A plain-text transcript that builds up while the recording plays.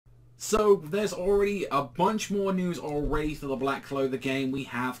So there's already a bunch more news already for the Black Clover game. We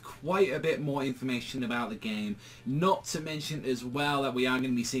have quite a bit more information about the game. Not to mention as well that we are going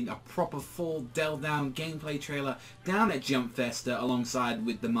to be seeing a proper full delve down gameplay trailer down at Jump Festa alongside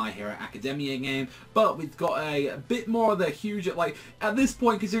with the My Hero Academia game. But we've got a bit more of the huge, like at this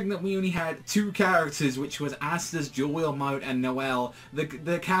point, considering that we only had two characters, which was Asta's Dual Wheel mode and Noelle,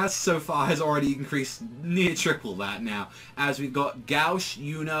 the cast so far has already increased near triple that now, as we've got Gauche,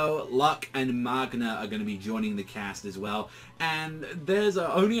 Yuno, Luck and Magna are going to be joining the cast as well, and there's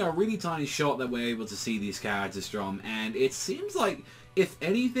only a really tiny shot that we're able to see these characters from, and it seems like, if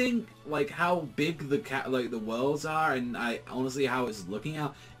anything, like how big the worlds are, and honestly how it's looking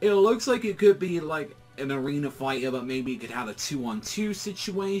out, it looks like it could be like an arena fighter, but maybe you could have a 2-on-2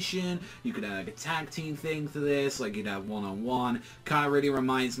 situation. You could have like a tag team thing for this, like you'd have 1-on-1. Kind of really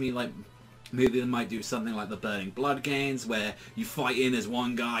reminds me like. Maybe they might do something like the Burning Blood games, where you fight in as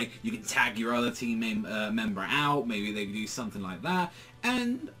one guy, you can tag your other team member out. Maybe they could do something like that.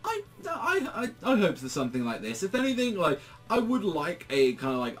 And I hope there's something like this. If anything, like I would like a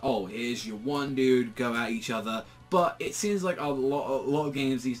kind of like, oh, here's your one dude, go at each other. But it seems like a lot of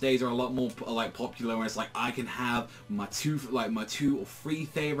games these days are a lot more like popular, where it's like I can have my two or three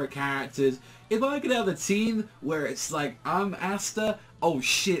favorite characters. If I could have a team where it's like I'm Asta, oh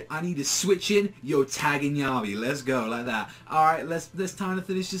shit, I need to switch in, yo, tagging Yavi, let's go, like that. Alright, let's time to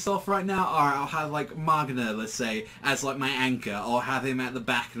finish this off right now. Alright, I'll have like Magna, let's say, as like my anchor. I'll have him at the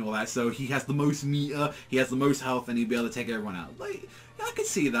back and all that, so he has the most meter, he has the most health, and he'll be able to take everyone out. Like, I can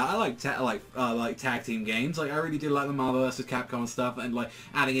see that. I like tag team games. Like I really do like the Marvel vs. Capcom stuff, and like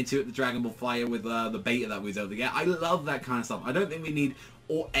adding into it the Dragon Ball Fire with the beta that we was able to get. I love that kind of stuff. I don't think we need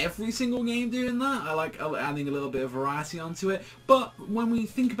every single game doing that. I like adding a little bit of variety onto it. But when we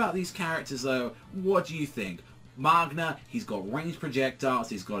think about these characters though, what do you think? Magna, he's got ranged projectiles,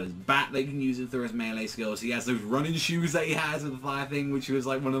 he's got his bat that he can use through his melee skills, he has those running shoes that he has with the fire thing, which was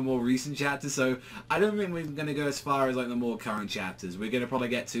like one of the more recent chapters, so I don't think we're going to go as far as like the more current chapters. We're going to probably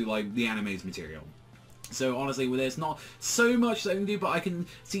get to like the anime's material. So honestly, there's not so much that I can do, but I can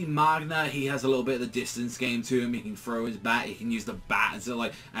see Magna, he has a little bit of the distance game to him. He can throw his bat, he can use the bat as a,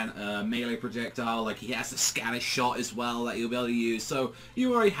 like a melee projectile, like he has the scatter shot as well that he'll be able to use. So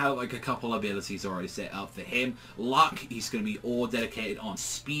you already have like a couple abilities already set up for him. Luck, he's going to be all dedicated on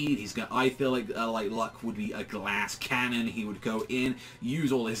speed. I feel like Luck would be a glass cannon. He would go in,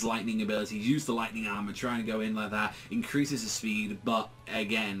 use all his lightning abilities, use the lightning armor, try and go in like that, increases his speed, but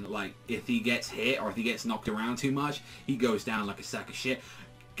again, like if he gets hit or if he gets knocked around too much, he goes down like a sack of shit.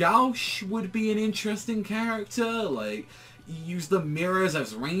 Gauche would be an interesting character, like use the mirrors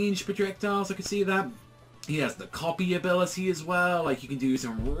as range projectiles. I could see that. He has the copy ability as well, like you can do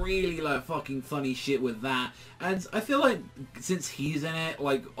some really like fucking funny shit with that. And I feel like since he's in it,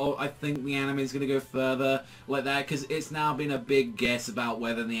 like I think the anime is going to go further like that, because it's now been a big guess about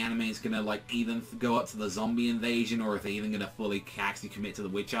whether the anime is going to like even go up to the zombie invasion, or if they're even going to fully actually commit to the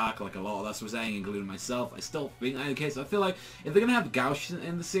witch arc like a lot of us were saying, including myself. I still think that okay, so I feel like if they're going to have Gauche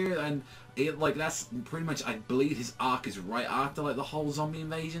in the series, and like that's pretty much, I believe his arc is right after like the whole zombie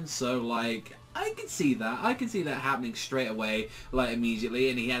invasion, so like I can see that. I can see that happening straight away, like immediately,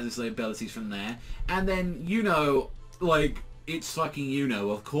 and he has his abilities from there. And then, you know, like, it's fucking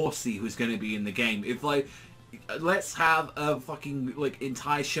Yuno, of course he was going to be in the game. If, like, let's have a fucking, like,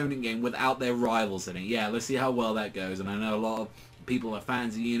 entire shonen game without their rivals in it. Yeah, let's see how well that goes. And I know a lot of people are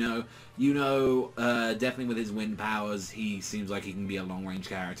fans of Yuno. Yuno, definitely with his wind powers, he seems like he can be a long-range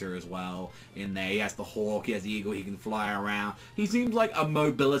character as well in there. He has the hawk, he has the eagle, he can fly around. He seems like a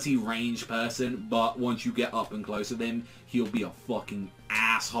mobility range person, but once you get up and close with him, he'll be a fucking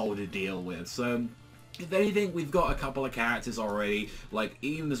asshole to deal with. So if anything, we've got a couple of characters already, like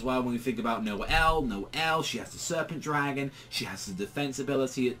even as well when we think about Noelle, she has the Serpent Dragon, she has the defense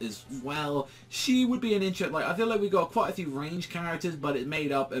ability as well. She would be an interest, like I feel like we've got quite a few range characters, but it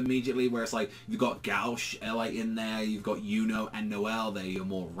made up immediately where it's like, you've got Gauche, like in there, you've got Yuno and Noelle, they're your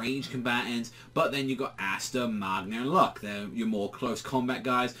more range combatants, but then you've got Asta, Magna, and Luck, they're your more close combat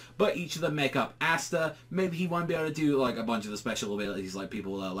guys, but each of them make up Asta. Maybe he won't be able to do like a bunch of the special abilities like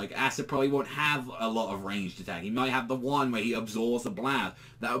people like Asta probably won't have a lot of ranged attack. He might have the one where he absorbs the blast.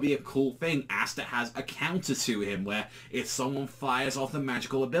 That would be a cool thing. Asta has a counter to him where if someone fires off the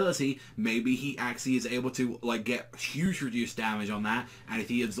magical ability, maybe he actually is able to like get huge reduced damage on that, and if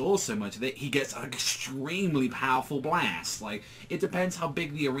he absorbs so much of it, he gets an extremely powerful blast. Like, it depends how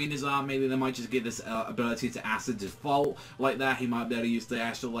big the arenas are. Maybe they might just give this ability to Asta default like that. He might be able to use the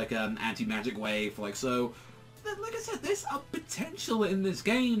actual like anti-magic wave, like so. Like I said, there's a potential in this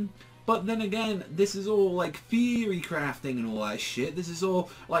game. But then again, this is all like theory crafting and all that shit. This is all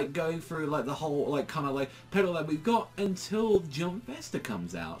like going through like the whole like kind of like pedal that we've got until Jump Festa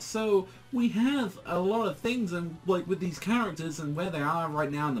comes out. So we have a lot of things, and like with these characters and where they are right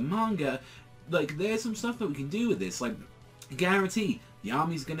now in the manga, like there's some stuff that we can do with this. Like, guarantee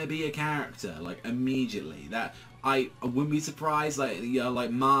Yami's gonna be a character like immediately. That I wouldn't be surprised.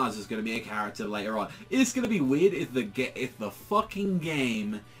 Like Mars is gonna be a character later on. It's gonna be weird if the fucking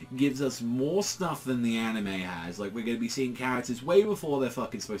game gives us more stuff than the anime has. Like, we're gonna be seeing characters way before they're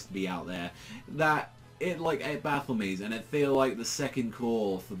fucking supposed to be out there. That it baffles me, and I feel like the second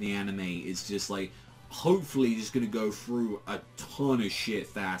call for the anime is just like, hopefully just going to go through a ton of shit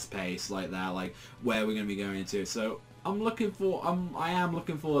fast paced like that, like where we're going to be going into. So I am looking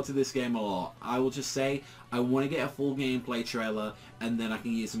forward to this game a lot. I will just say I want to get a full gameplay trailer and then I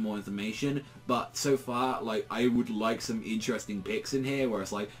can get some more information. But so far, like, I would like some interesting picks in here where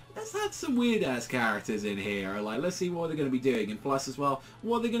it's like, let's have some weird ass characters in here. Or like, let's see what they're going to be doing. And plus as well,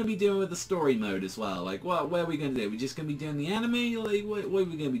 what they're going to be doing with the story mode as well. Like, what are we going to do? We're just going to be doing the anime? Like, what are we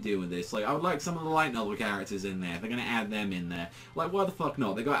going to be doing with this? Like, I would like some of the light novel characters in there. They're going to add them in there. Like, why the fuck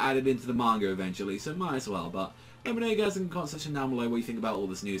not? They got added into the manga eventually, so might as well. But let me know, you guys, in the comment section down below what you think about all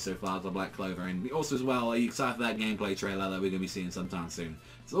this news so far for Black Clover. And also as well, are you excited for that gameplay trailer that we're going to be seeing sometime soon?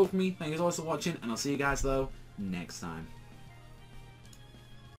 That's all from me. Thank you guys all for watching, and I'll see you guys, though, next time.